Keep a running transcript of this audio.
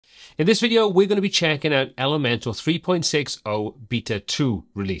In this video, we're going to be checking out Elementor 3.60 Beta 2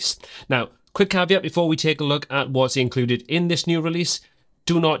 release. Now, quick caveat before we take a look at what's included in this new release.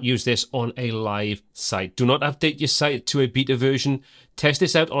 Do not use this on a live site. Do not update your site to a beta version. Test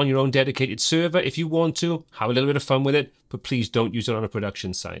this out on your own dedicated server if you want to. Have a little bit of fun with it, but please don't use it on a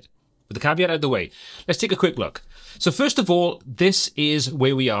production site. With the caveat out of the way, let's take a quick look. So first of all, this is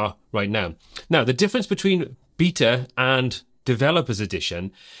where we are right now. Now, the difference between beta and Developers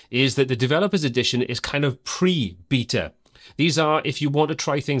Edition is that the Developers Edition is kind of pre-beta. These are if you want to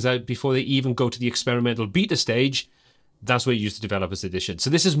try things out before they even go to the experimental beta stage. That's where you use the Developers Edition.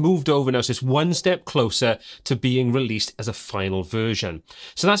 So this has moved over now, so it's one step closer to being released as a final version.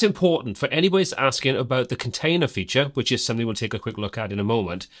 So that's important for anybody that's asking about the container feature, which is something we'll take a quick look at in a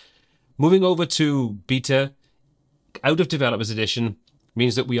moment. Moving over to beta out of Developers Edition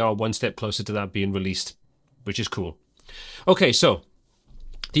means that we are one step closer to that being released, which is cool. Okay, so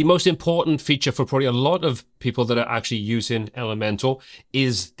the most important feature for probably a lot of people that are actually using Elementor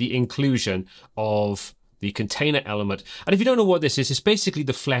is the inclusion of the container element. And if you don't know what this is, it's basically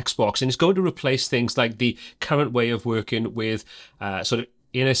the FlexBox, and it's going to replace things like the current way of working with sort of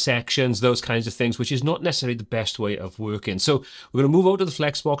inner sections, those kinds of things, which is not necessarily the best way of working. So we're going to move over to the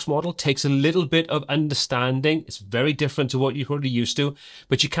FlexBox model. Takes a little bit of understanding. It's very different to what you're probably used to,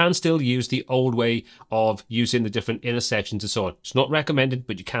 but you can still use the old way of using the different intersections and so on. It's not recommended,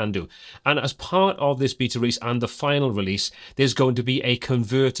 but you can do. And as part of this beta release and the final release, there's going to be a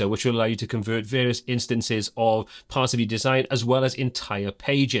converter, which will allow you to convert various instances of parts of your design as well as entire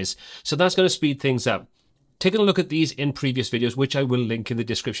pages. So that's going to speed things up. Taking a look at these in previous videos, which I will link in the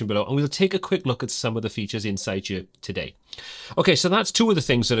description below, and we'll take a quick look at some of the features inside here today. Okay, so that's two of the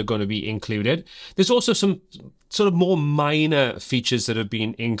things that are going to be included. There's also some sort of more minor features that have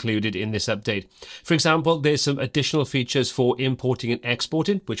been included in this update. For example, there's some additional features for importing and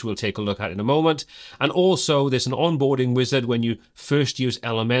exporting, which we'll take a look at in a moment. And also there's an onboarding wizard when you first use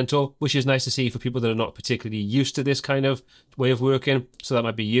Elementor, which is nice to see for people that are not particularly used to this kind of way of working. So that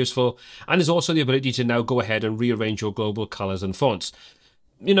might be useful. And there's also the ability to now go ahead and rearrange your global colors and fonts.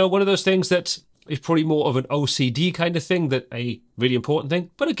 You know, one of those things that is probably more of an OCD kind of thing than a really important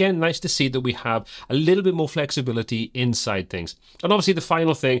thing. But again, nice to see that we have a little bit more flexibility inside things. And obviously the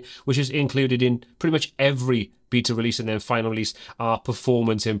final thing, which is included in pretty much every beta release and then final release, are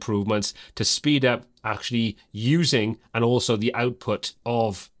performance improvements to speed up actually using and also the output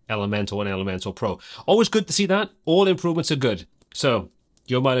of Elementor and Elementor Pro. Always good to see that. All improvements are good. So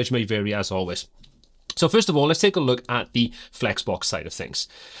your mileage may vary as always. So first of all, let's take a look at the FlexBox side of things.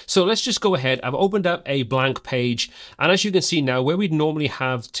 So let's just go ahead. I've opened up a blank page, and as you can see now, where we'd normally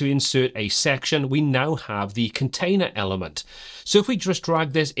have to insert a section, we now have the container element. So if we just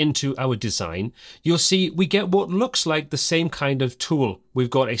drag this into our design, you'll see we get what looks like the same kind of tool. We've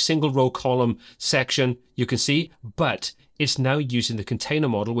got a single row column section, you can see, but it's now using the container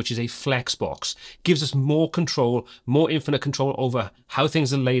model, which is a FlexBox. Gives us more control, more infinite control over how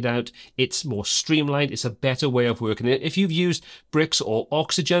things are laid out. It's more streamlined. It's a better way of working. If you've used Bricks or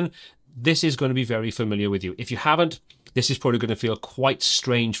Oxygen, this is going to be very familiar with you. If you haven't, this is probably going to feel quite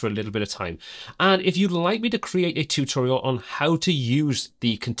strange for a little bit of time. And if you'd like me to create a tutorial on how to use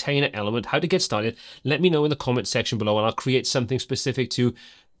the container element, how to get started, let me know in the comment section below, and I'll create something specific to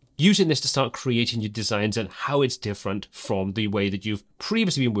using this to start creating your designs and how it's different from the way that you've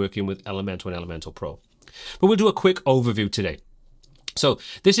previously been working with Elementor and Elementor Pro. But we'll do a quick overview today. So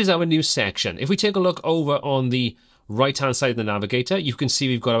this is our new section. If we take a look over on the right-hand side of the navigator, you can see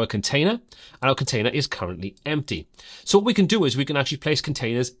we've got our container, and our container is currently empty. So what we can do is we can actually place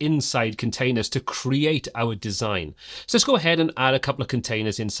containers inside containers to create our design. So let's go ahead and add a couple of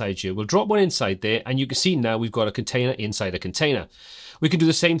containers inside here. We'll drop one inside there, and you can see now we've got a container inside a container. We can do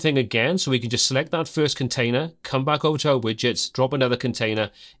the same thing again, so we can just select that first container, come back over to our widgets, drop another container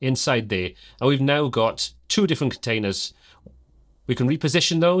inside there, and we've now got two different containers. We can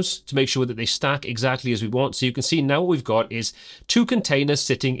reposition those to make sure that they stack exactly as we want. So you can see now what we've got is two containers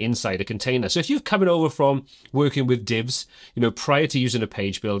sitting inside a container. So if you're coming over from working with divs, you know, prior to using a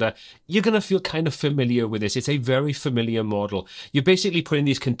page builder, you're going to feel kind of familiar with this. It's a very familiar model. You're basically putting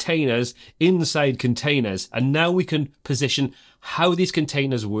these containers inside containers, and now we can position how these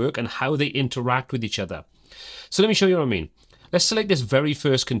containers work and how they interact with each other. So let me show you what I mean. Let's select this very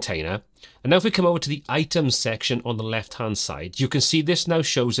first container. And now if we come over to the items section on the left-hand side, you can see this now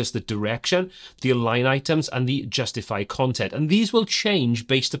shows us the direction, the align items, and the justify content. And these will change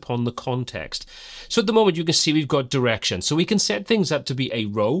based upon the context. So at the moment, you can see we've got direction. So we can set things up to be a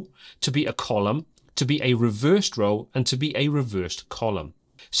row, to be a column, to be a reversed row, and to be a reversed column.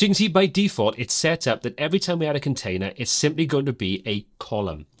 So you can see by default, it's set up that every time we add a container, it's simply going to be a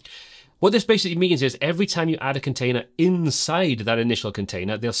column. What this basically means is every time you add a container inside that initial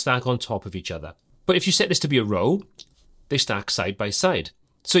container, they'll stack on top of each other. But if you set this to be a row, they stack side by side.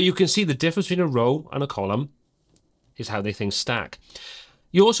 So you can see the difference between a row and a column is how they things stack.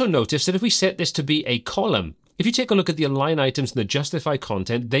 You also notice that if we set this to be a column, if you take a look at the align items and the justify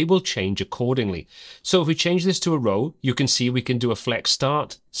content, they will change accordingly. So if we change this to a row, you can see we can do a flex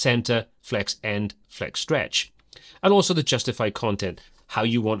start, center, flex end, flex stretch. And also the justify content, how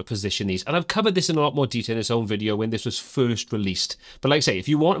you want to position these. And I've covered this in a lot more detail in its own video when this was first released. But like I say, if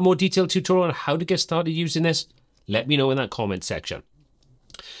you want a more detailed tutorial on how to get started using this, let me know in that comment section.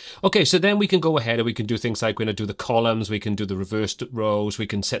 Okay, so then we can go ahead and we can do things like we're going to do the columns, we can do the reversed rows, we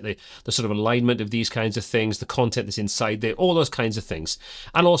can set the sort of alignment of these kinds of things, the content that's inside there, all those kinds of things.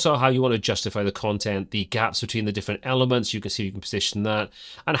 And also how you want to justify the content, the gaps between the different elements, you can see you can position that,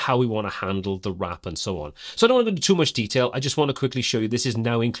 and how we want to handle the wrap and so on. So I don't want to go into too much detail, I just want to quickly show you this is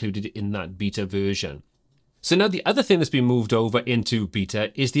now included in that beta version. So now the other thing that's been moved over into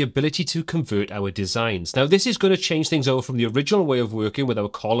beta is the ability to convert our designs. Now this is going to change things over from the original way of working with our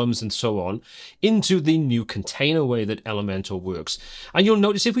columns and so on into the new container way that Elementor works. And you'll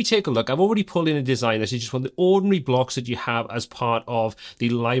notice if we take a look, I've already pulled in a design. This is just one of the ordinary blocks that you have as part of the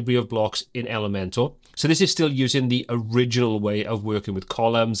library of blocks in Elementor. So this is still using the original way of working with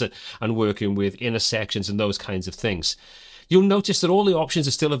columns and working with intersections and those kinds of things. You'll notice that all the options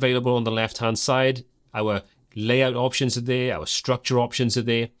are still available on the left-hand side. Our layout options are there, our structure options are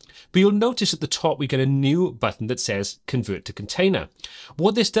there, but you'll notice at the top we get a new button that says convert to container.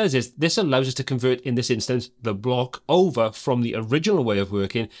 What this does is this allows us to convert, in this instance, the block over from the original way of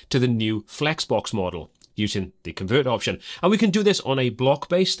working to the new FlexBox model using the convert option. And we can do this on a block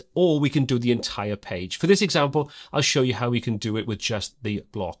based, or we can do the entire page. For this example, I'll show you how we can do it with just the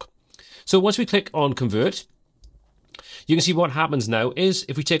block. So once we click on convert, you can see what happens now is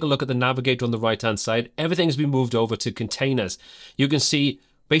if we take a look at the navigator on the right hand side, everything has been moved over to containers. You can see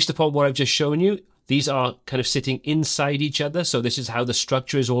based upon what I've just shown you, these are kind of sitting inside each other. So this is how the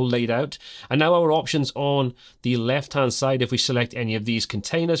structure is all laid out. And now our options on the left hand side, if we select any of these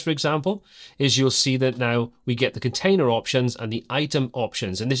containers, for example, is you'll see that now we get the container options and the item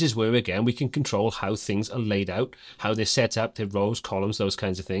options. And this is where, again, we can control how things are laid out, how they're set up, their rows, columns, those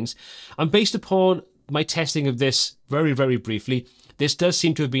kinds of things. And based upon my testing of this very, very briefly, this does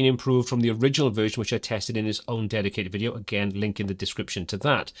seem to have been improved from the original version, which I tested in its own dedicated video. Again, link in the description to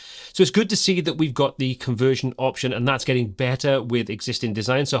that. So it's good to see that we've got the conversion option and that's getting better with existing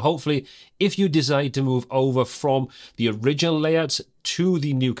design. So hopefully, if you decide to move over from the original layouts to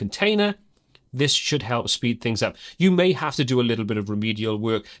the new container, this should help speed things up. You may have to do a little bit of remedial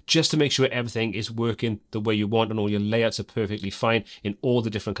work just to make sure everything is working the way you want and all your layouts are perfectly fine in all the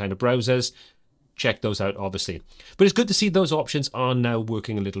different kind of browsers. Check those out, obviously. But it's good to see those options are now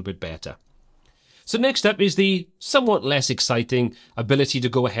working a little bit better. So next up is the somewhat less exciting ability to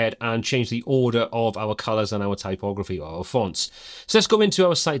go ahead and change the order of our colors and our typography or our fonts. So let's go into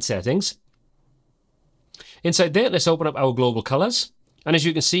our site settings. Inside there, let's open up our global colors. And as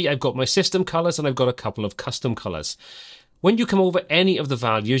you can see, I've got my system colors and I've got a couple of custom colors. When you come over any of the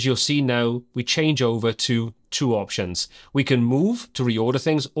values, you'll see now we change over to two options. We can move to reorder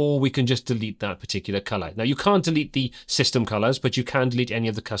things, or we can just delete that particular color. Now you can't delete the system colors, but you can delete any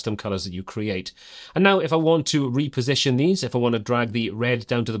of the custom colors that you create. And now if I want to reposition these, if I want to drag the red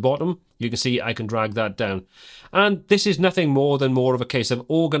down to the bottom, you can see I can drag that down. And this is nothing more than more of a case of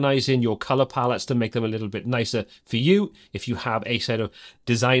organizing your color palettes to make them a little bit nicer for you. If you have a set of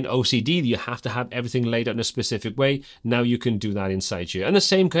design OCD, you have to have everything laid out in a specific way. Now you can do that inside here. And the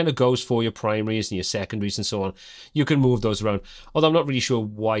same kind of goes for your primaries and your secondaries and so on. You can move those around. Although I'm not really sure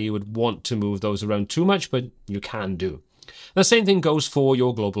why you would want to move those around too much, but you can do. The same thing goes for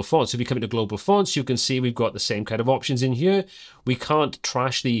your global fonts. If you come into global fonts, you can see we've got the same kind of options in here. We can't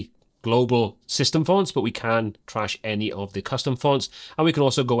trash the global system fonts, but we can trash any of the custom fonts, and we can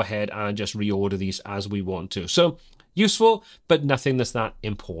also go ahead and just reorder these as we want to. So useful, but nothing that's that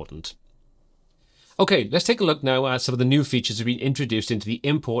important. Okay, let's take a look now at some of the new features that have been introduced into the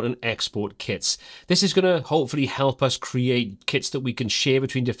import and export kits. This is going to hopefully help us create kits that we can share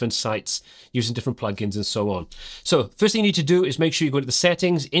between different sites using different plugins and so on. So first thing you need to do is make sure you go to the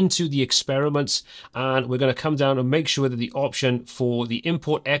settings, into the experiments, and we're going to come down and make sure that the option for the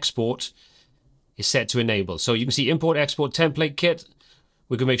import export is set to enable. So you can see import export template kit.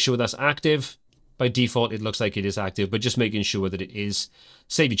 We can make sure that's active. By default, it looks like it is active, but just making sure that it is.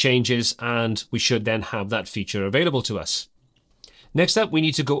 Save your changes, and we should then have that feature available to us. Next up, we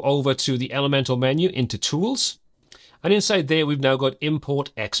need to go over to the Elementor menu into Tools. And inside there, we've now got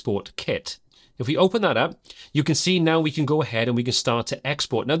ImportExport Kit. If we open that up, you can see now we can go ahead and we can start to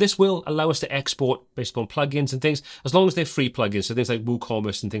export. Now this will allow us to export based on plugins and things, as long as they're free plugins. So things like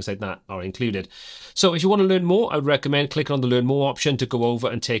WooCommerce and things like that are included. So if you want to learn more, I would recommend clicking on the Learn More option to go over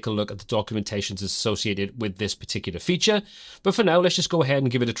and take a look at the documentations associated with this particular feature. But for now, let's just go ahead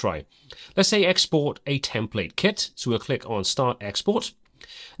and give it a try. Let's say export a template kit. So we'll click on Start Export.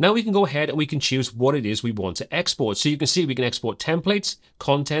 Now we can go ahead and we can choose what it is we want to export. So you can see we can export templates,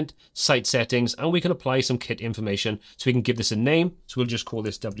 content, site settings, and we can apply some kit information. So we can give this a name. So we'll just call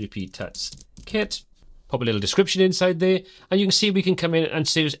this WPTuts kit. Pop a little description inside there, and you can see we can come in and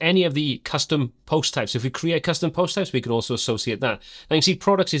choose any of the custom post types. If we create custom post types, we can also associate that. Now you can see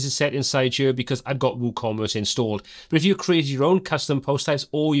products is set inside here because I've got WooCommerce installed. But if you create your own custom post types,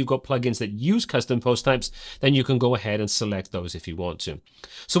 or you've got plugins that use custom post types, then you can go ahead and select those if you want to.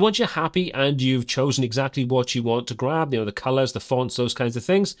 So once you're happy and you've chosen exactly what you want to grab, you know, the colors, the fonts, those kinds of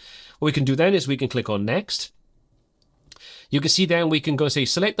things, what we can do then is we can click on Next. You can see then we can go and say,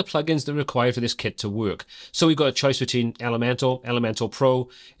 select the plugins that are required for this kit to work. So we've got a choice between Elementor, Elementor Pro.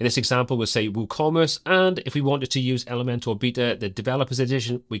 In this example, we'll say WooCommerce. And if we wanted to use Elementor Beta, the Developers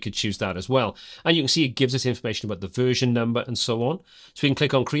Edition, we could choose that as well. And you can see it gives us information about the version number and so on. So we can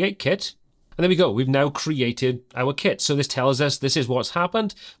click on Create Kit. And there we go. We've now created our kit. So this tells us this is what's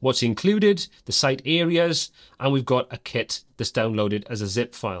happened, what's included, the site areas, and we've got a kit that's downloaded as a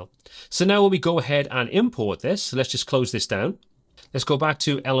zip file. So now when we go ahead and import this, so let's just close this down. Let's go back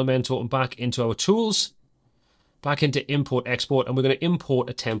to Elementor and back into our tools, back into Import Export, and we're going to import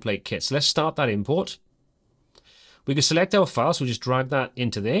a template kit. So let's start that import. We can select our file, so we'll just drag that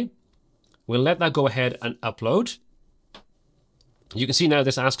into there. We'll let that go ahead and upload. You can see now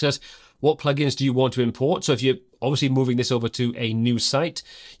this asks us, what plugins do you want to import? So if you're obviously moving this over to a new site,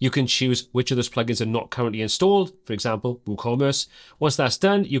 you can choose which of those plugins are not currently installed. For example, WooCommerce. Once that's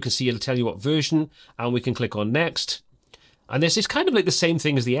done, you can see it'll tell you what version, and we can click on Next. And this is kind of like the same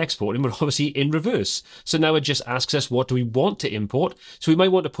thing as the exporting, but obviously in reverse. So now it just asks us, what do we want to import? So we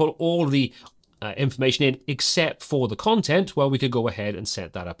might want to put all the information in except for the content. Well, we could go ahead and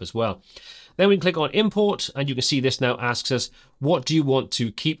set that up as well. Then we can click on Import, and you can see this now asks us, what do you want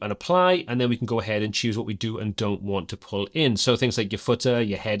to keep and apply? And then we can go ahead and choose what we do and don't want to pull in. So things like your footer,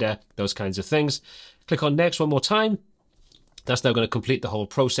 your header, those kinds of things. Click on Next one more time. That's now going to complete the whole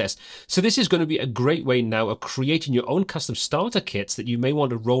process. So this is going to be a great way now of creating your own custom starter kits that you may want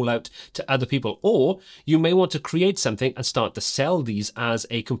to roll out to other people, or you may want to create something and start to sell these as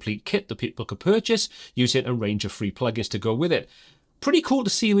a complete kit that people could purchase using a range of free plugins to go with it. Pretty cool to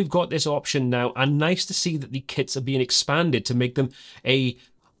see we've got this option now, and nice to see that the kits are being expanded to make them a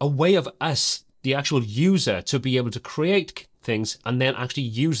way of us, the actual user, to be able to create things and then actually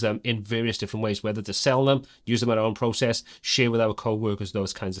use them in various different ways, whether to sell them, use them in our own process, share with our co-workers,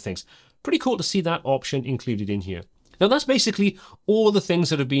 those kinds of things. Pretty cool to see that option included in here. Now that's basically all the things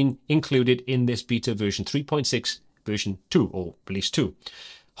that have been included in this beta version 3.6 version 2 or release 2.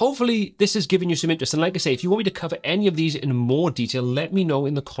 Hopefully this has given you some interest, and like I say, if you want me to cover any of these in more detail, let me know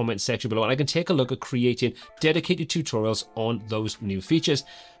in the comment section below, and I can take a look at creating dedicated tutorials on those new features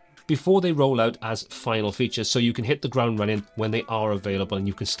before they roll out as final features, so you can hit the ground running when they are available and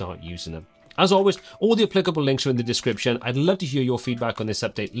you can start using them. As always, all the applicable links are in the description. I'd love to hear your feedback on this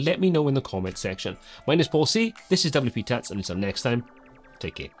update. Let me know in the comment section. My name is Paul C. This is WPTuts, and until next time,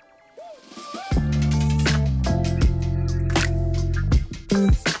 take care.